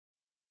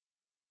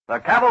The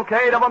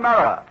Cavalcade of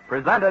America,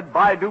 presented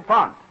by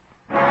DuPont.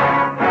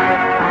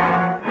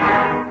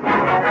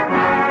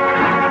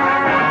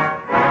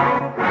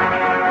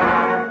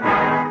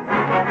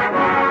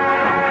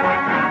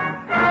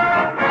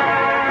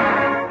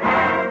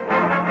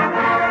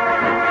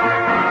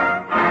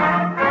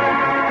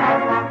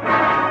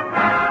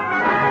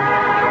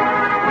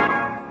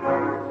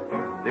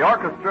 The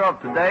Orchestra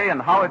of Today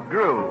and How It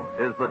Grew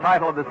is the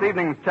title of this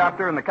evening's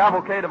chapter in the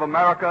Cavalcade of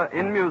America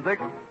in Music,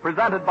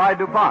 presented by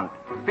DuPont,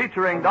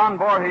 featuring Don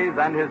Voorhees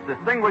and his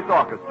distinguished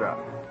orchestra.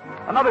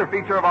 Another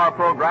feature of our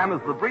program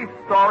is the brief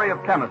story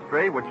of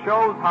chemistry, which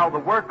shows how the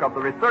work of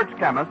the research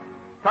chemist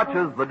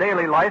touches the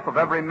daily life of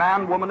every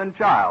man, woman, and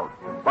child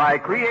by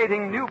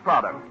creating new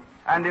products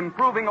and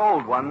improving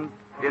old ones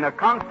in a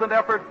constant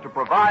effort to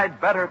provide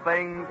better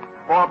things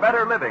for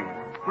better living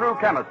through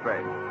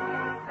chemistry.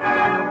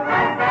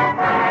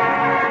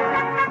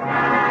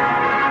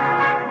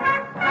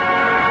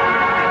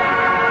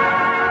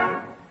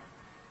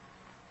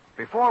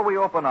 Before we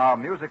open our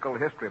musical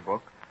history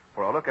book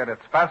for a look at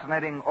its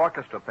fascinating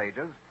orchestra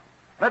pages,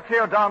 let's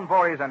hear Don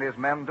Voorhees and his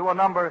men do a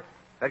number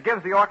that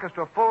gives the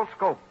orchestra full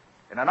scope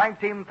in a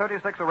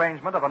 1936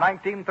 arrangement of a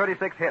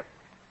 1936 hit,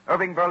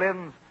 Irving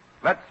Berlin's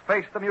Let's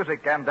Face the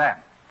Music and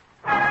Dance.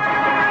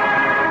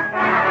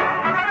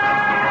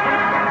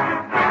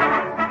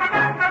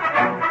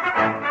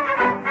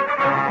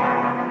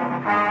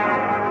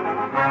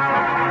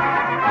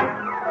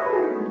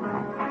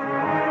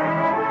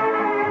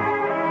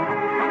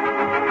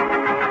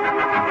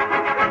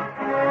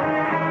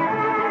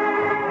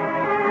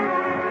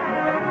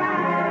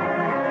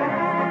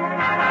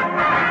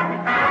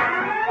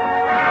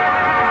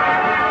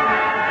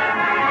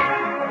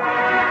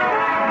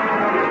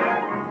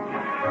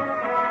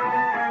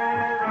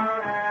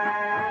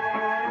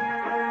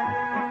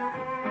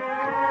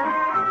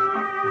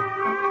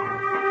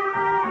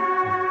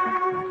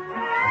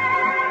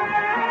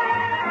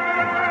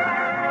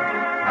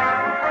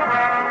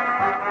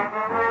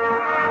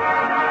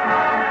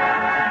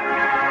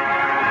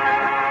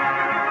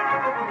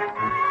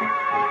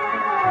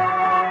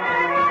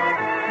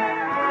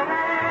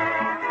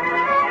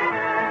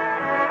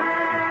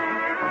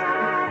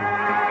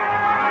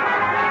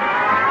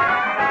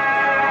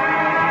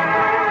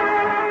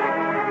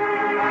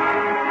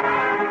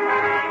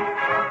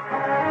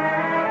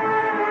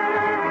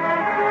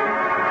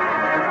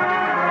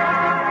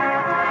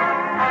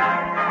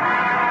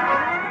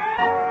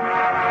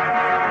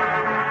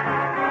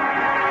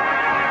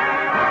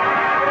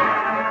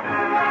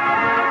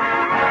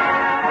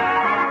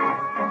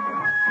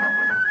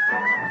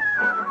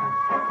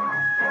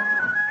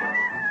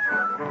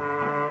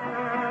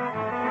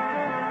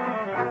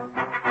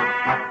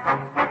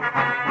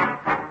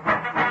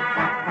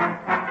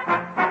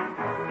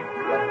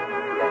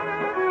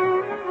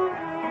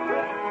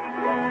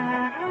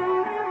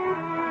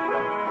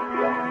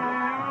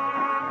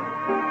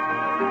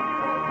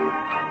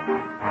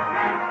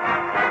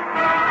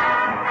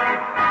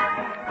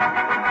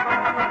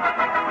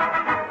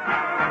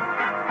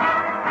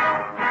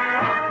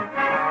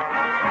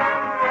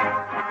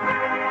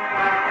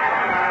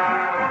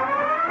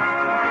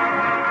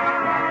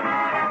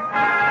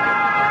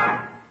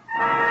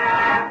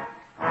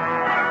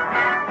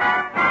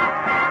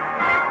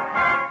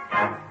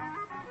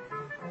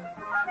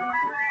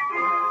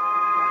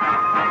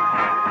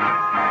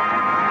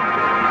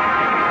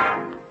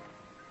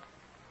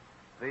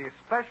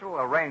 Special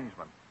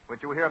arrangement,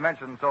 which you hear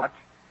mentioned so much,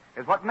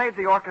 is what made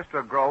the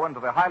orchestra grow into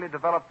the highly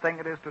developed thing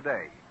it is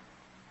today.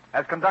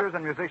 As conductors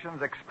and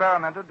musicians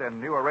experimented in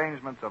new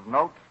arrangements of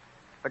notes,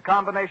 the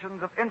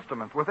combinations of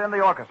instruments within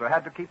the orchestra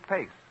had to keep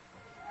pace.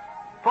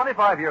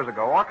 25 years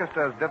ago,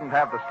 orchestras didn't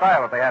have the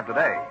style that they have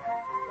today.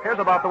 Here's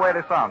about the way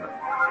they sounded.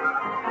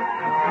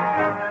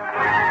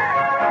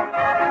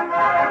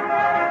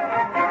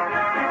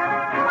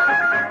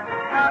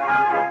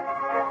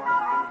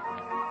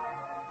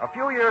 A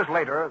few years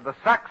later, the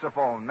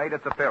saxophone made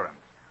its appearance,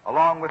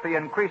 along with the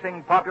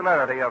increasing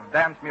popularity of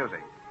dance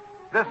music.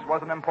 This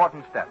was an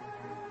important step.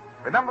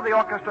 Remember the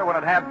orchestra when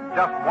it had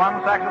just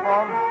one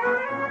saxophone?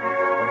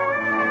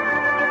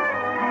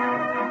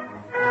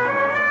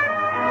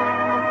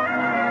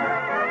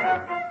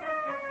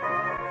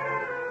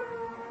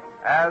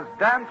 As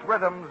dance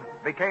rhythms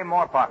became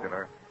more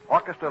popular,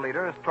 orchestra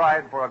leaders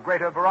tried for a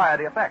greater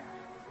variety of effects.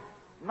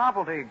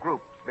 Novelty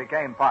groups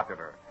became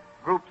popular.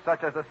 Groups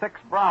such as the Six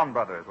Brown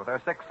Brothers with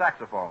their six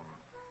saxophones,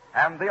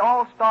 and the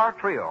All-Star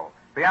Trio,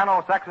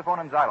 piano, saxophone,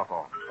 and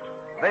xylophone.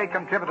 They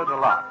contributed a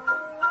lot.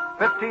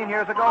 15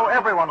 years ago,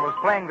 everyone was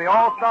playing the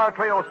All-Star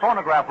Trio's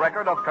phonograph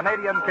record of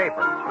Canadian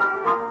capers.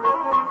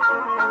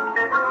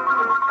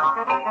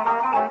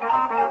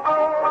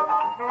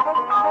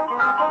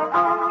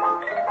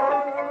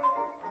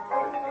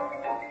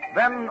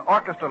 Then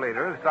orchestra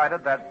leaders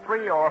decided that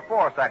 3 or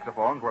 4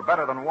 saxophones were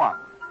better than one.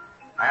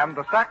 And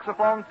the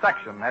saxophone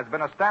section has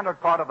been a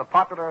standard part of the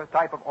popular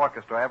type of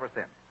orchestra ever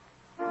since.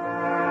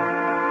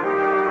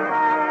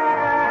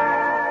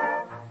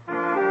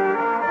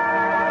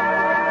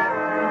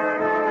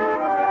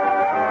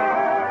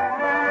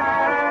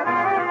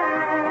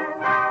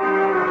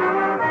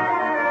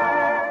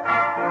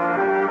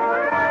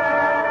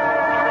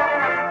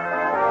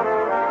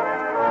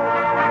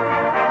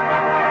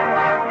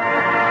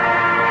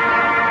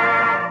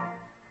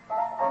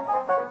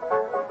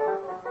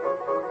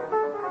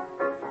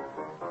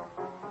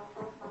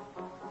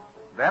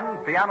 Then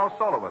piano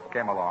soloists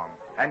came along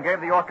and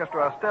gave the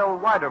orchestra a still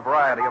wider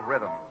variety of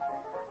rhythms.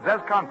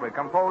 Zez Confrey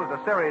composed a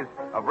series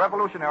of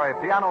revolutionary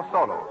piano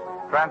solos,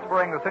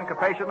 transferring the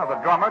syncopation of the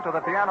drummer to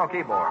the piano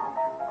keyboard.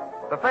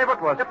 The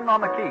favorite was written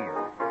on the keys.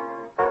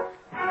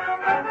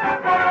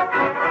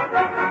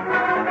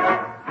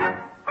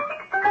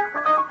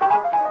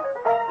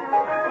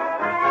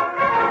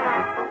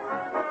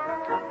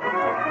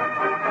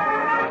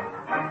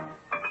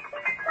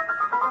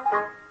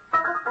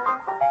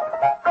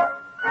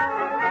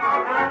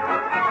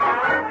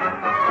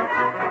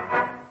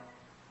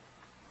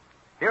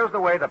 Here's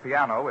the way the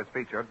piano is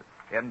featured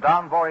in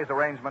Don Voorhees'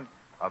 arrangement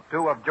of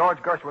two of George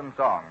Gershwin's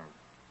songs,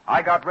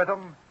 I Got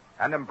Rhythm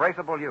and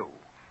Embraceable You.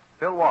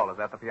 Phil Wall is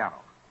at the piano.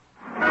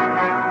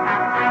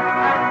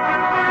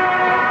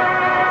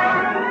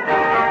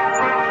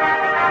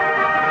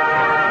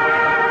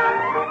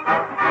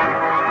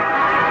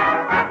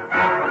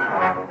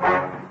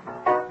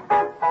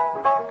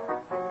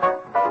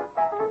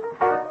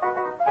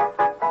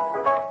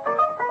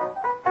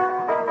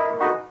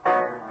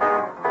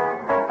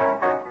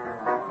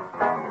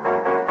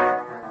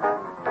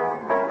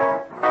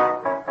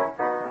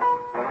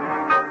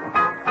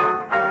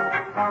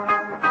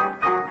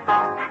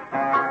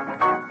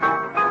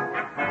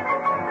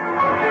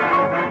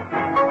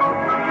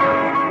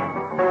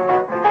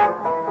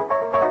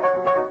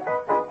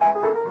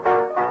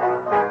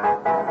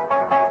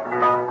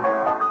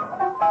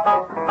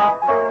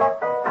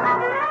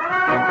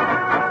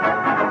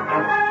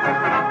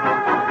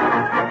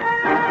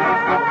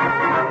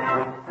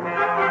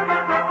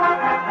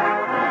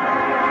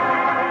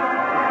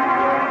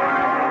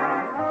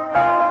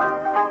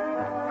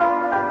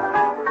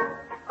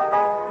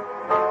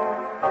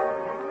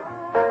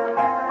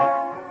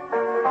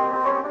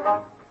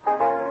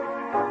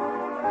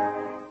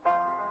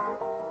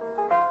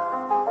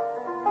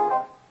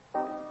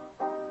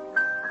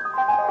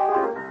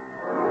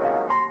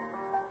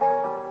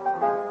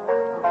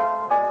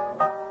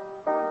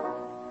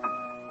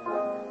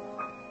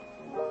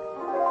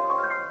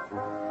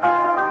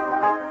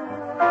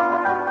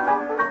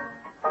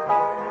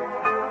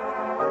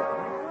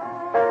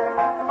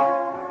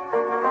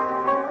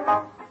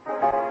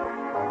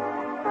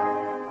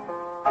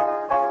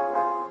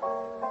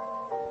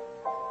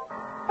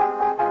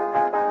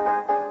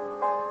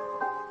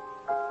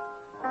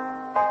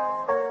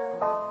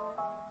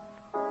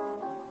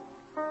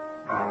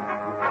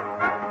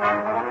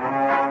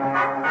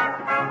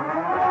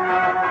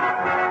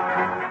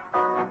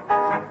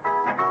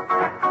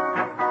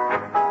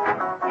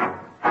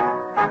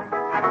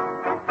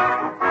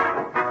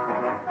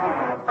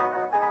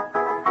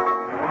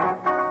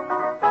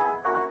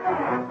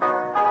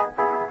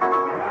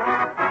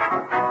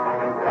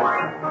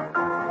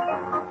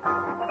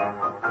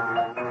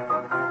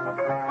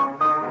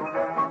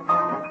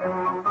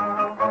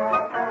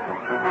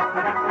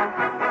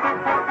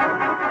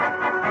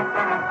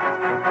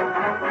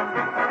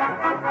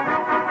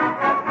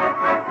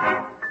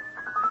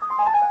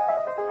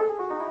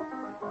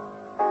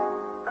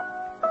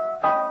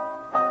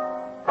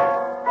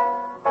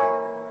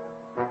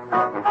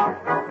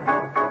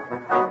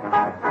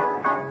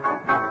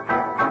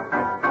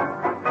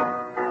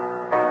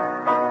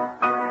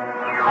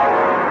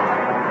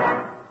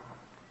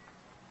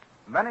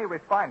 Many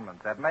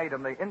refinements had made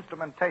in the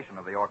instrumentation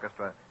of the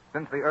orchestra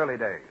since the early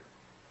days.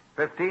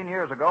 15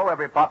 years ago,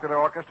 every popular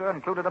orchestra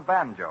included a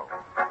banjo.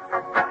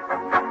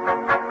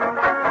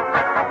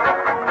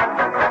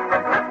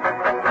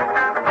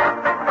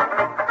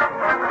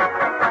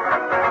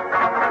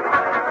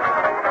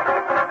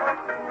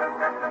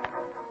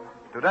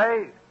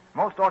 Today,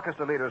 most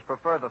orchestra leaders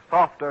prefer the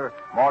softer,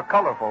 more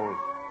colorful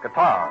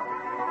guitar.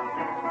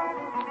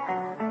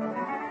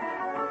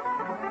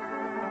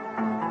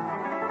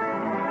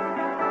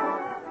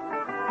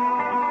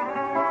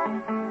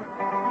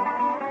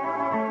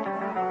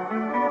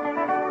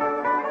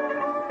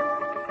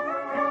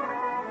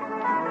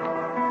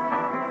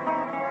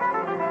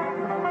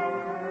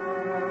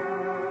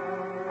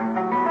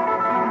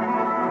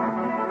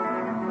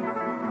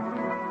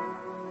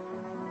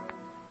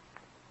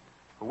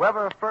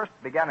 Whoever first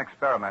began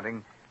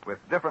experimenting with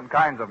different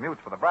kinds of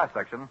mutes for the brass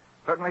section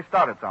certainly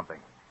started something.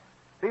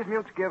 These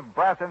mutes give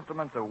brass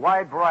instruments a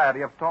wide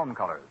variety of tone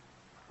colors.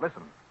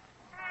 Listen.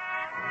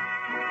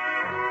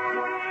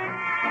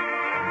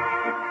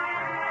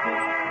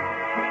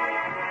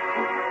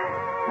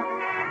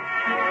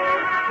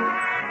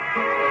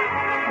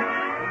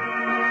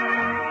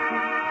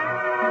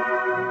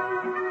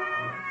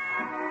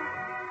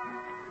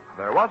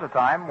 There was a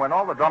time when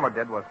all the drummer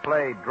did was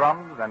play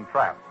drums and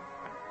traps.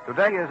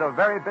 Today he is a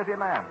very busy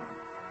man.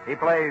 He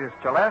plays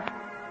celeste,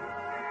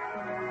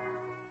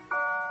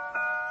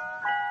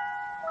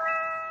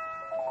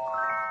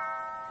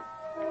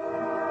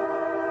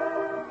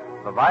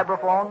 the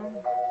vibraphone,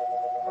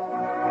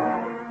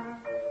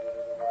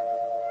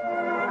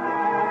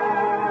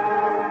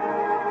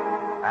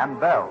 and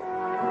bells.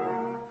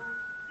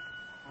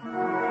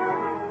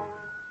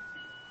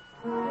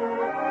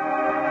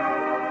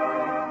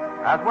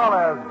 As well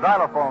as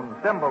xylophone,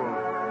 cymbals,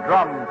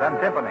 drums, and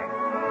timpani.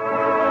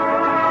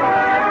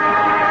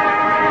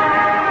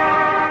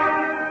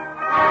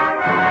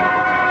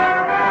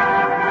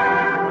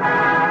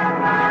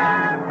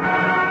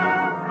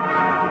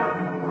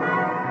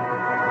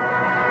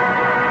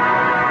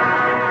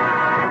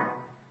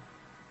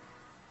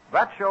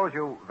 That shows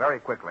you very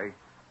quickly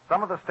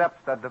some of the steps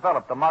that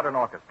developed the modern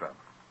orchestra.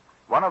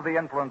 One of the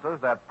influences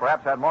that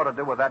perhaps had more to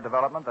do with that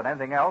development than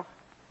anything else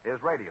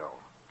is radio.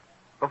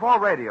 Before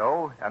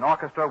radio, an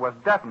orchestra was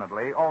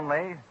definitely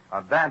only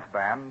a dance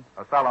band,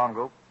 a salon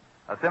group,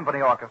 a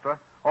symphony orchestra,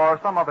 or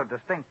some other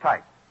distinct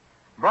type.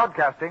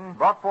 Broadcasting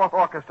brought forth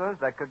orchestras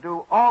that could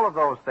do all of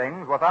those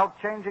things without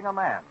changing a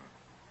man.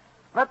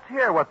 Let's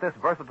hear what this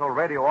versatile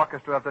radio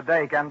orchestra of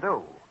today can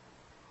do.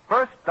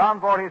 First, Don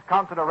Voorhees'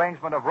 concert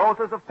arrangement of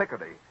Roses of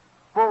Picardy,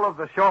 full of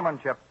the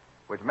showmanship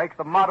which makes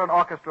the modern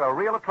orchestra a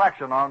real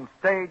attraction on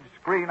stage,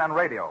 screen, and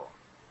radio.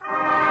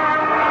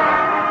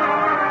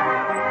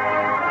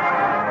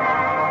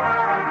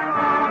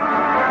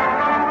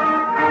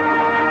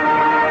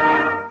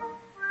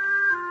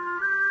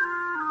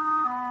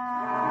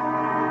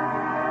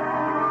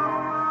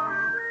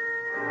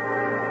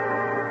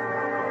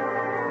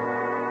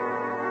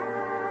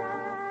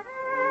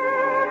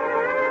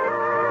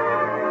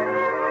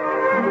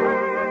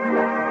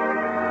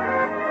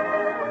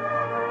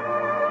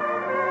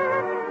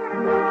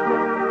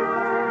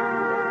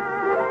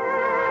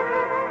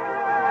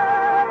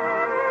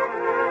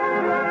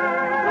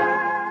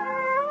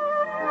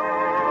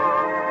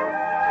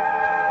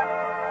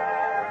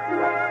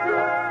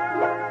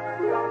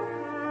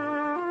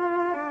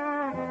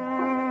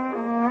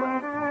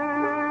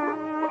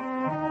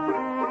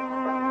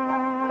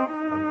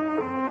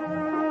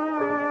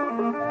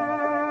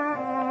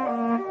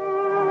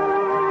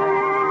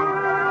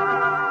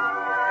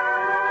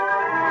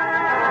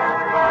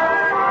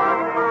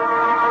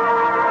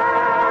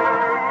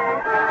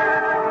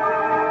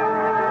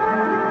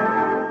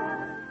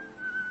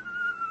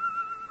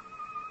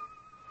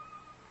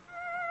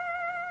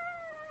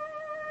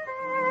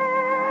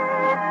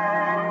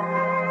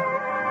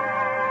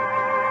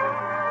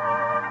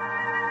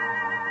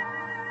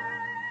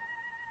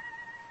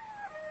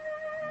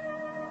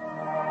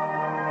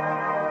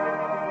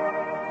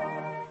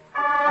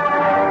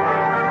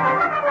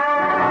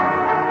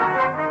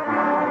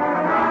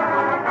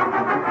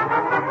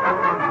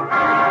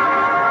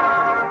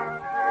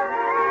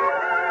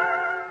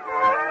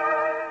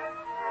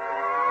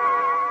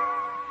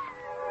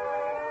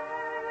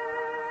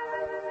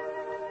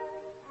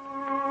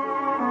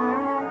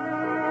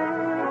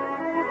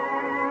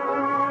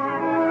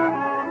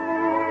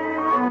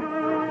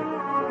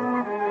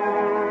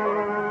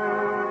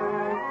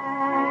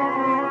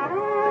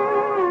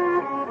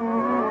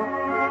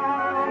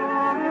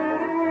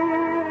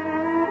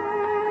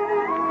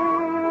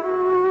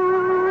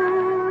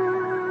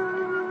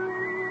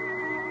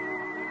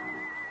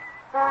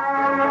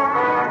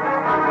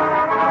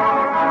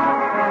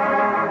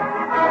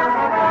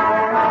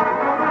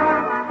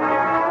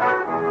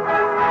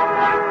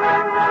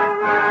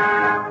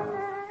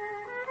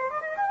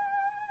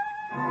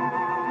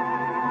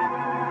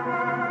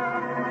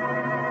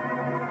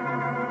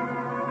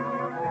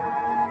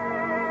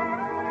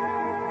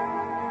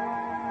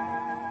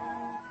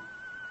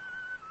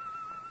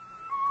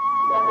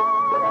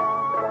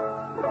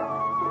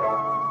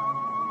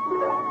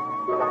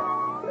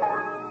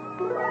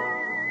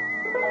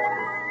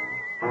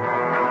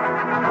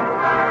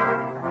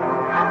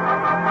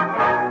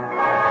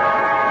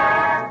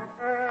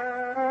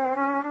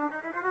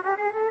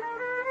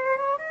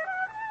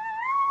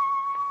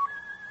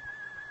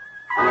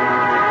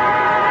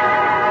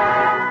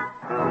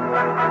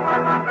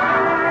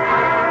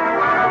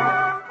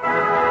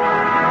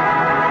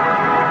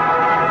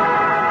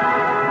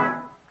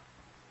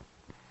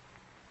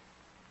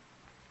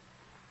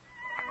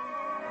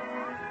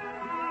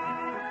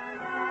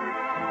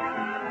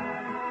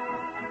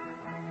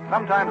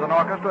 Sometimes an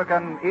orchestra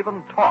can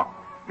even talk,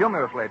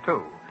 humorously,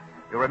 too.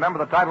 You remember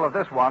the title of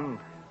this one,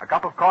 A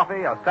Cup of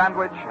Coffee, a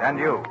Sandwich, and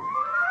You.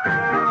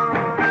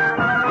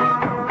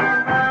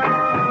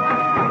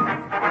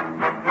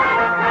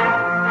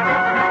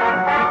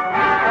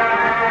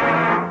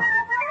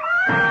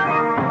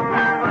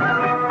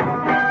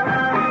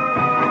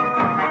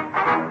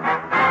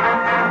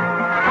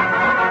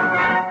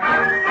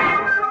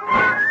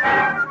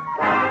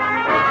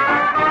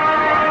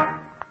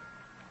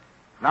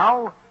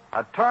 Now,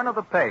 a turn of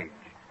the page,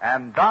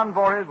 and Don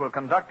Voorhees will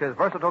conduct his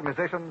versatile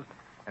musicians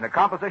in a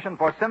composition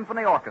for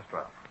symphony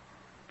orchestra,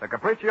 the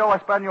Capriccio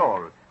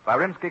Espagnole by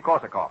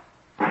Rimsky-Korsakov.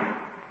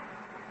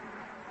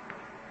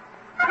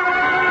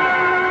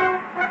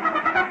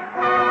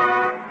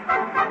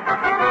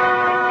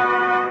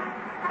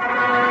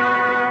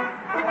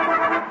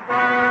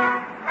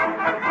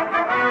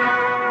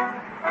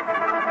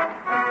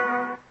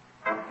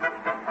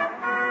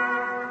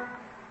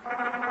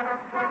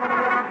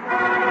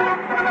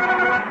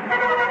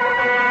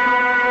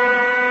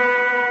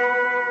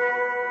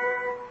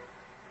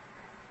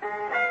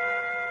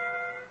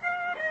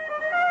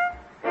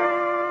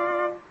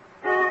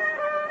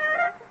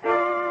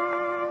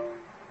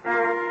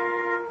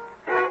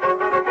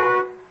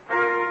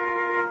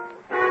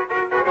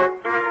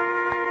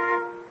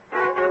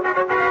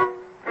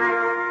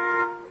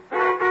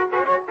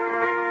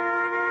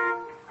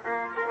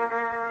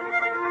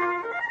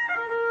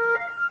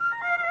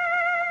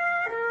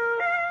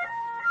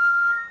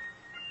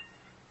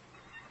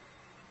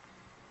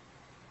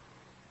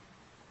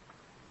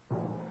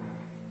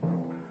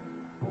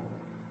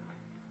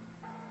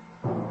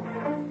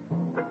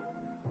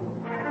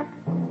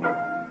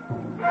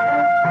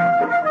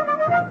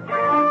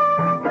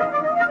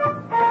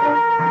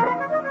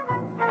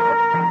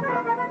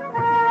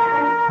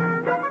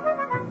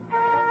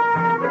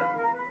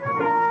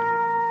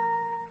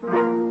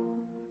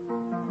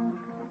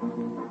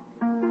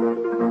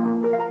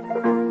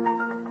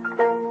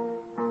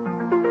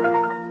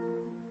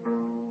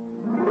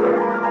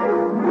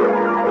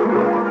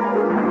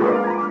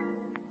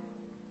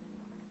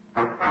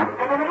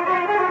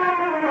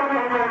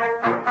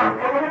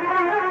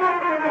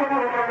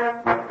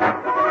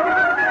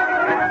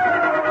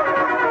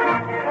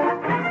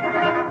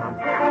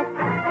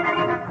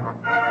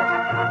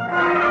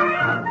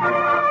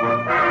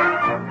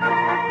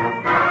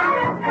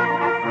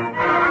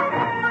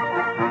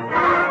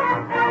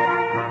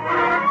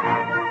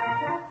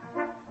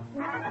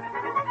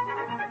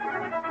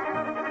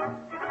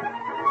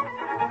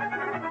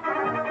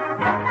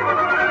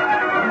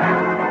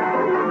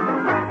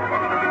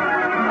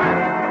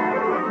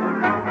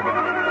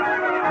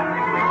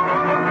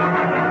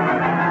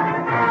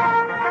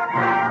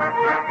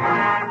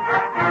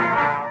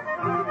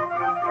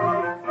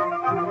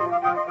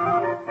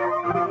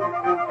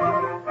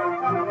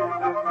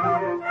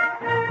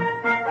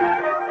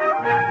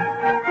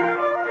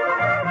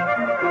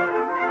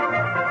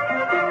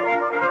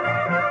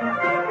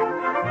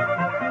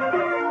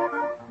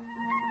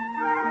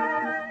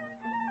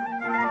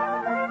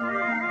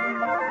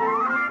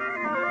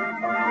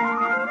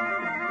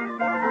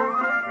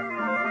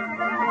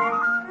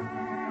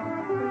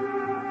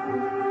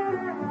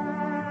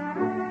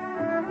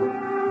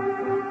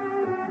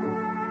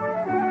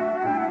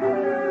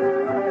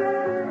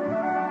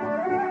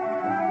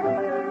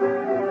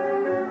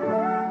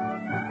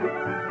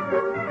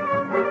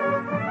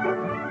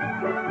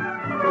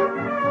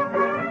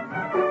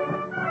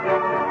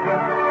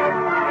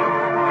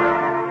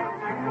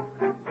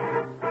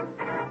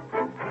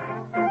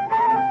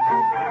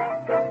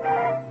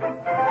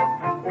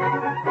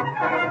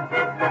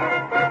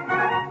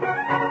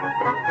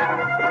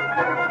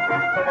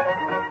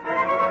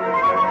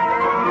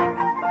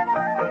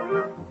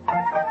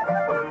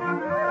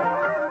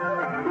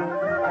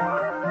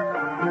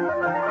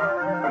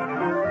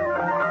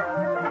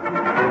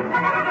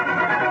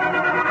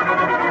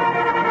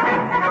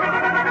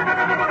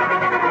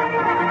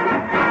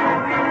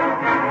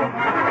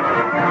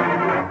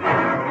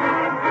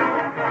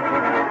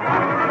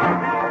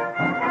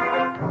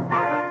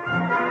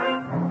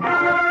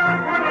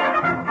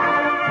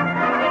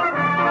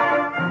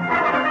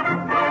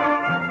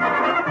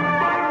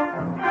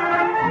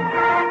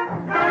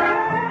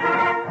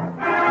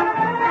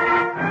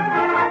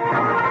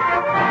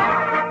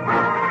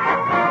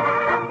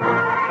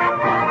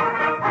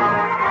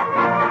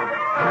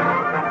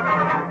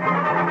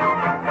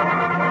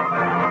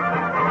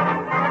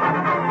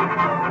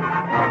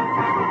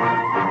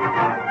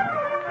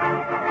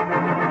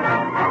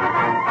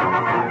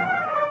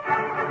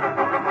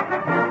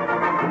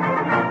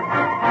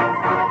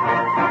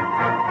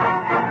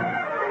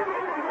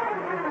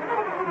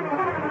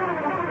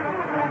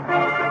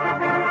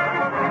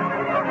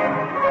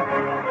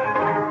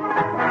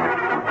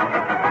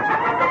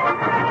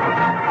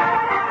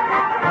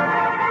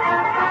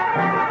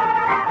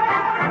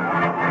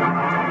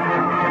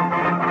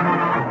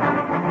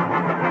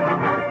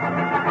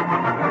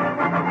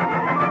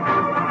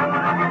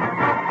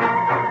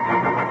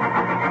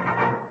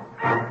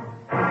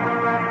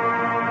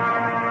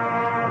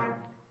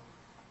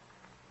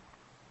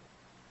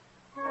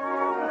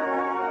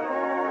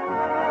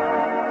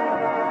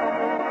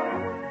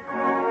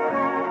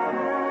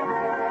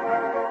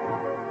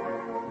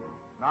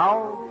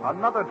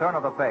 Another turn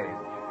of the page,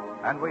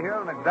 and we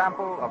hear an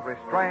example of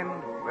restrained,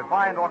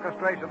 refined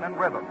orchestration in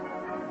rhythm.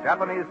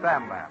 Japanese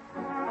Sandman.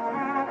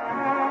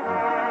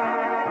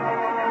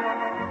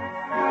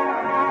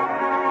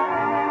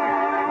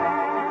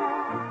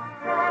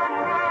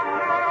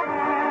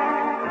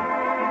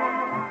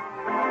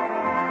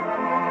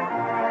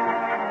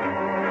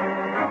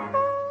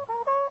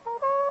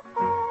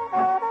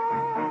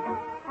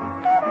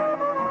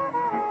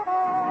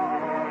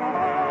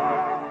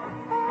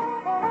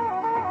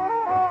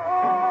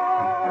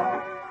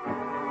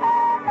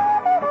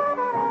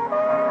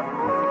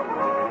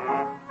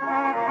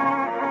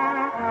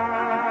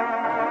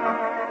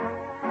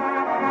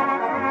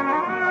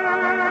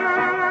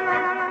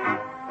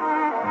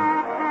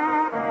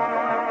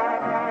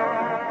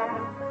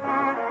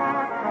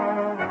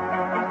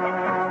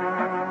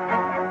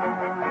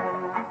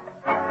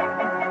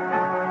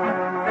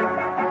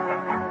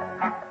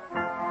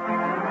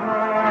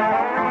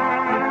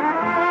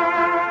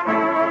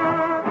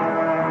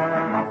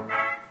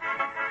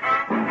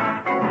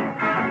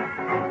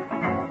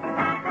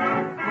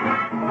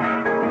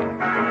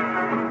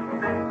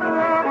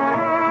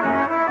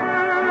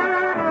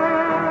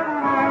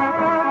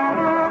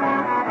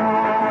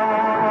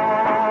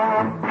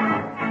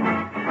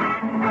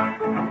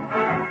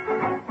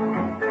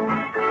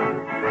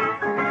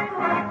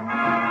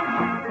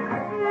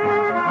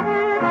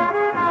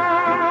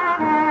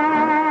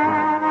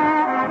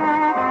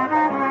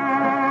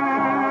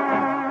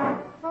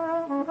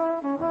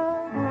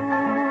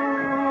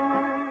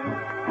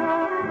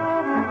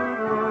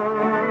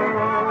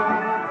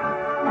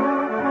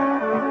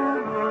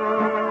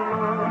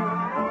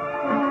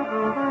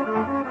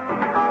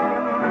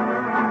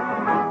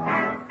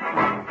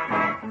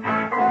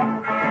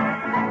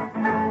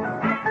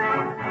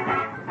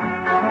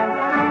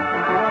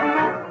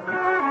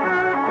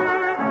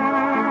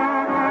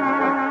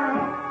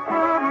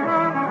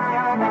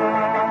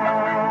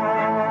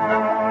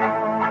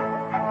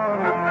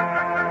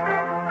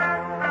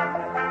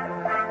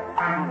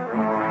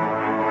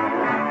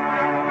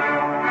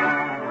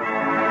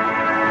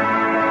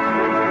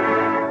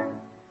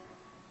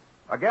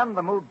 Again,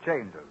 the mood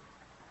changes,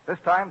 this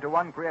time to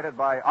one created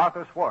by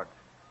Arthur Schwartz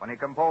when he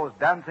composed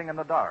Dancing in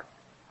the Dark,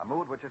 a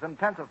mood which is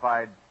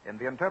intensified in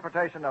the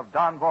interpretation of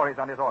Don Voorhees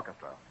and his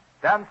orchestra.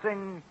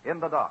 Dancing in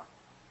the Dark.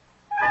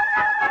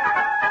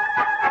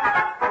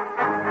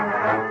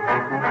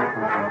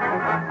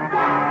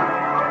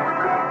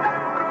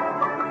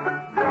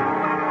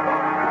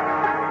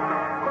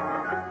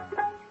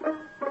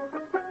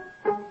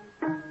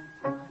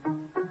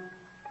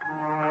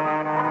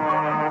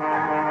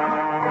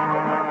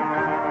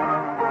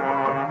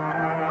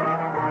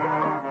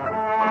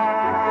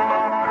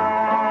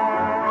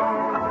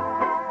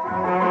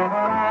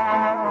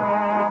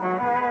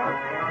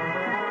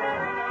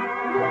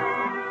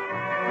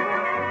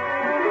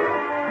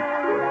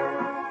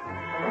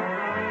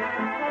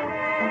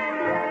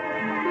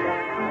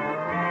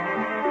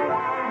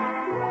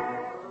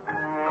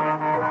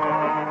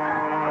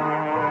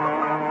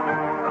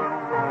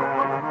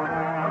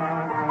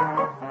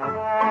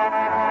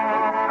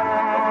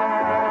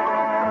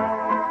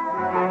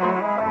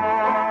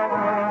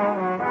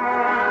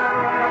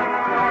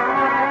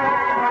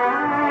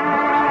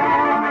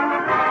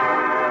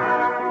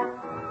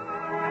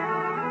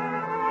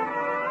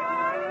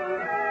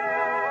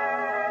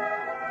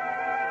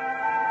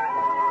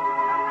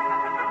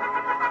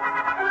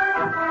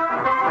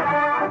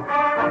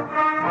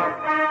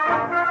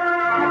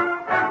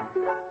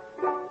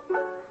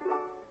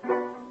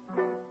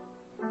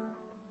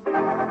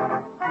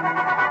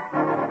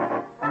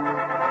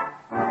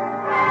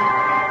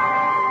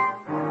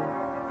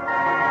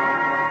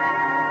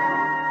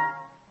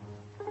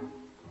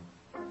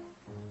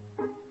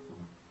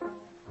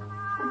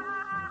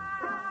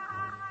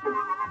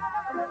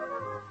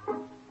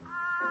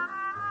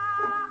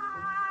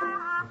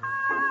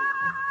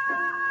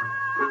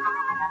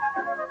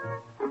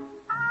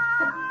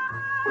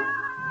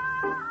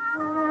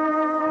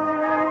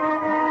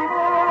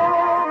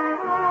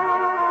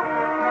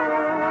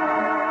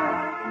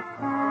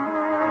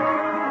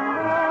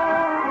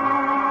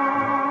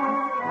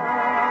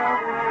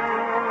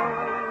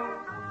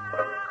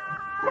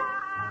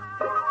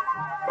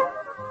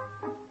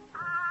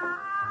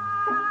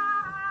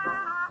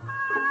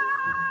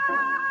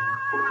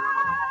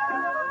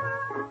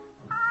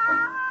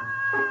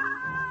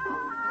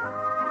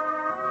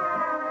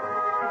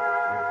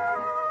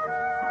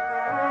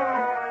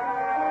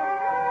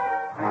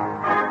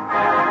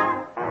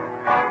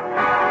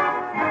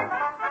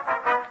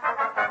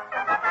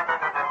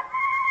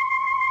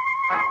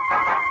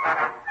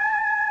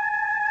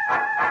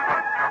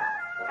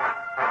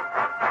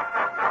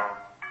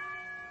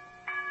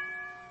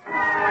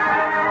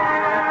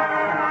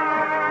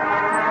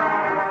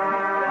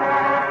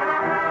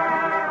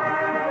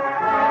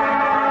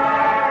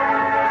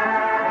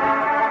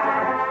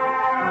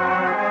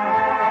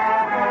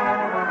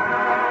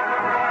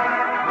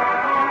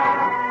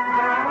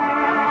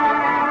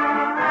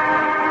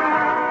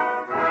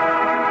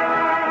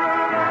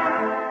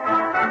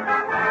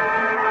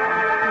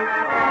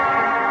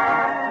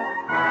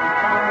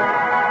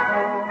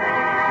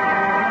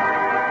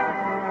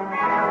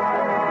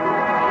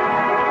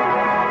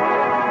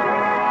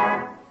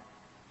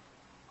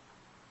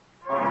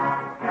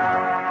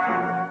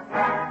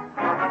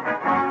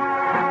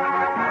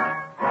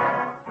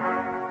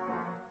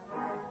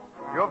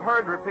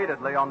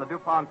 repeatedly on the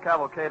DuPont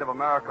Cavalcade of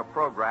America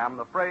program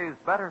the phrase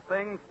better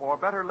things for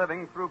better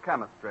living through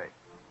chemistry.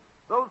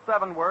 Those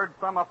 7 words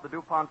sum up the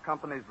DuPont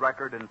Company's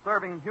record in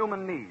serving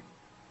human needs.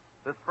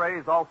 This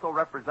phrase also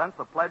represents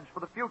a pledge for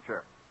the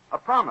future, a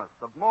promise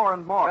of more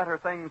and more better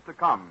things to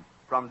come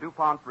from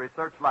DuPont's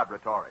research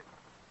laboratory.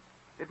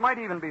 It might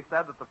even be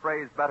said that the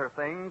phrase better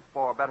things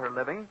for better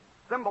living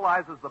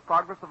symbolizes the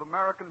progress of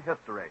American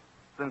history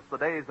since the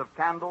days of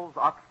candles,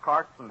 ox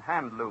carts, and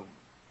hand looms,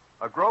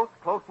 a growth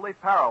closely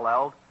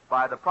paralleled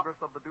by the progress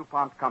of the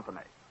DuPont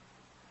Company.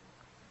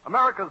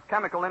 America's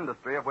chemical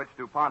industry, of which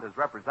DuPont is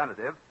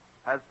representative,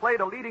 has played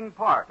a leading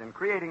part in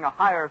creating a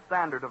higher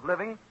standard of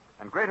living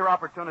and greater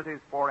opportunities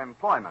for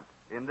employment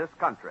in this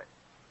country.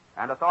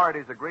 And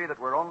authorities agree that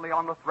we're only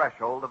on the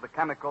threshold of the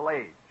chemical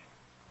age.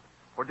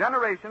 For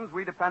generations,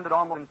 we depended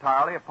almost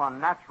entirely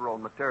upon natural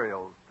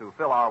materials to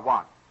fill our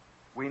wants.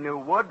 We knew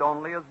wood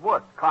only as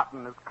wood,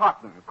 cotton as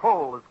cotton,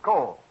 coal as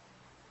coal.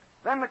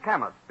 Then the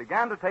chemists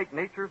began to take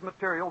nature's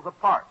materials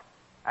apart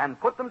and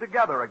put them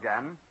together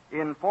again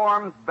in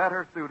forms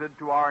better suited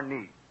to our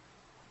needs.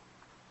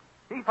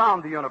 He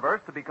found the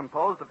universe to be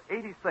composed of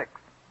 86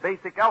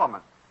 basic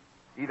elements,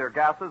 either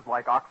gases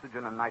like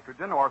oxygen and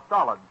nitrogen or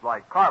solids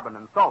like carbon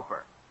and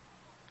sulfur.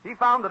 He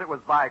found that it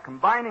was by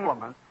combining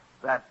elements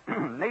that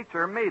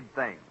nature made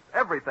things,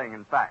 everything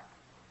in fact.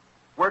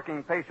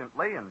 Working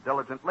patiently and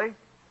diligently,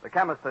 the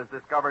chemist has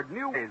discovered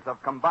new ways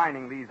of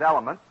combining these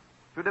elements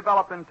to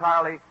develop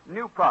entirely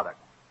new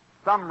products,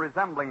 some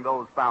resembling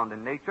those found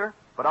in nature,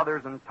 but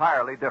others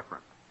entirely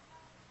different.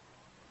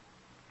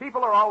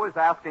 People are always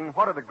asking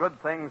what are the good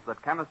things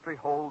that chemistry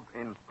holds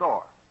in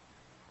store.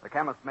 The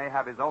chemist may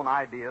have his own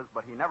ideas,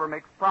 but he never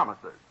makes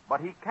promises. But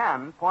he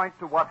can point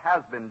to what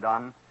has been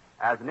done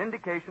as an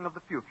indication of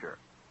the future.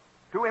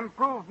 To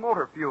improve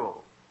motor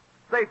fuels,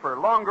 safer,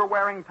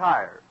 longer-wearing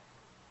tires,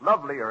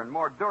 lovelier and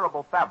more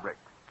durable fabrics,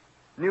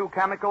 new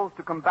chemicals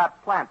to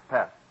combat plant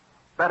pests,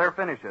 better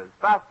finishes,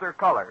 faster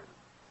colors,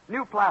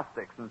 new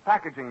plastics and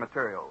packaging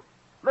materials,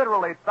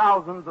 literally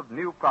thousands of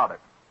new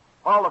products,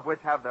 all of which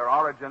have their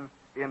origin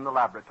in the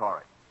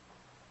laboratory.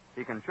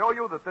 He can show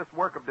you that this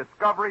work of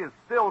discovery is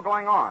still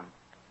going on,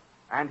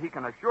 and he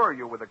can assure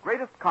you with the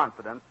greatest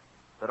confidence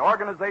that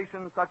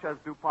organizations such as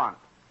DuPont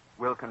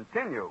will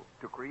continue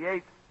to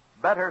create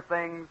better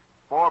things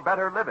for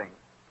better living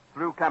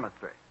through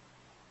chemistry.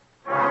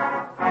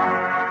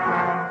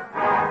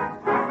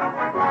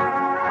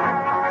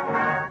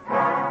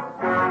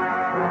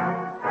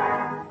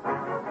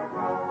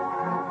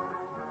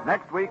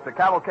 Next week, the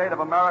Cavalcade of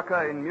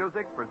America in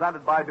Music,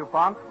 presented by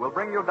DuPont, will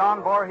bring you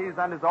Don Voorhees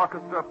and his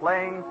orchestra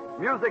playing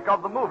music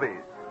of the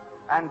movies.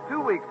 And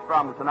 2 weeks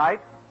from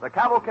tonight, the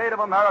Cavalcade of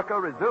America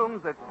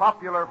resumes its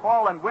popular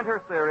fall and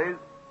winter series,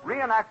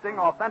 reenacting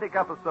authentic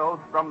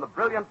episodes from the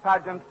brilliant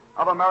pageant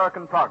of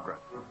American progress.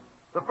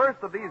 The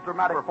first of these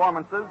dramatic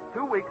performances,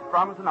 2 weeks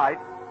from tonight,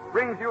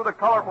 brings you the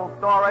colorful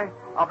story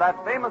of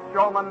that famous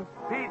showman,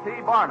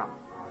 P.T. Barnum.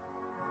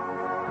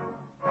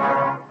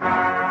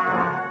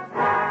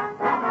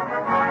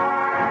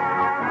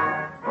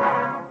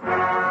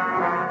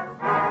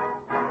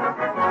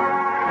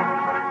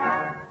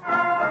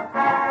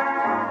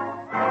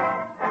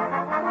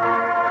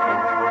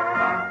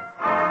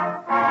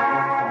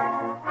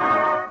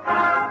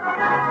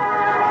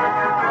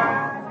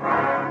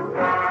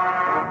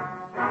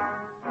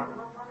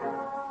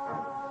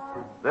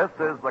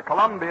 This is the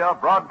Columbia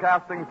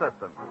Broadcasting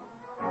System.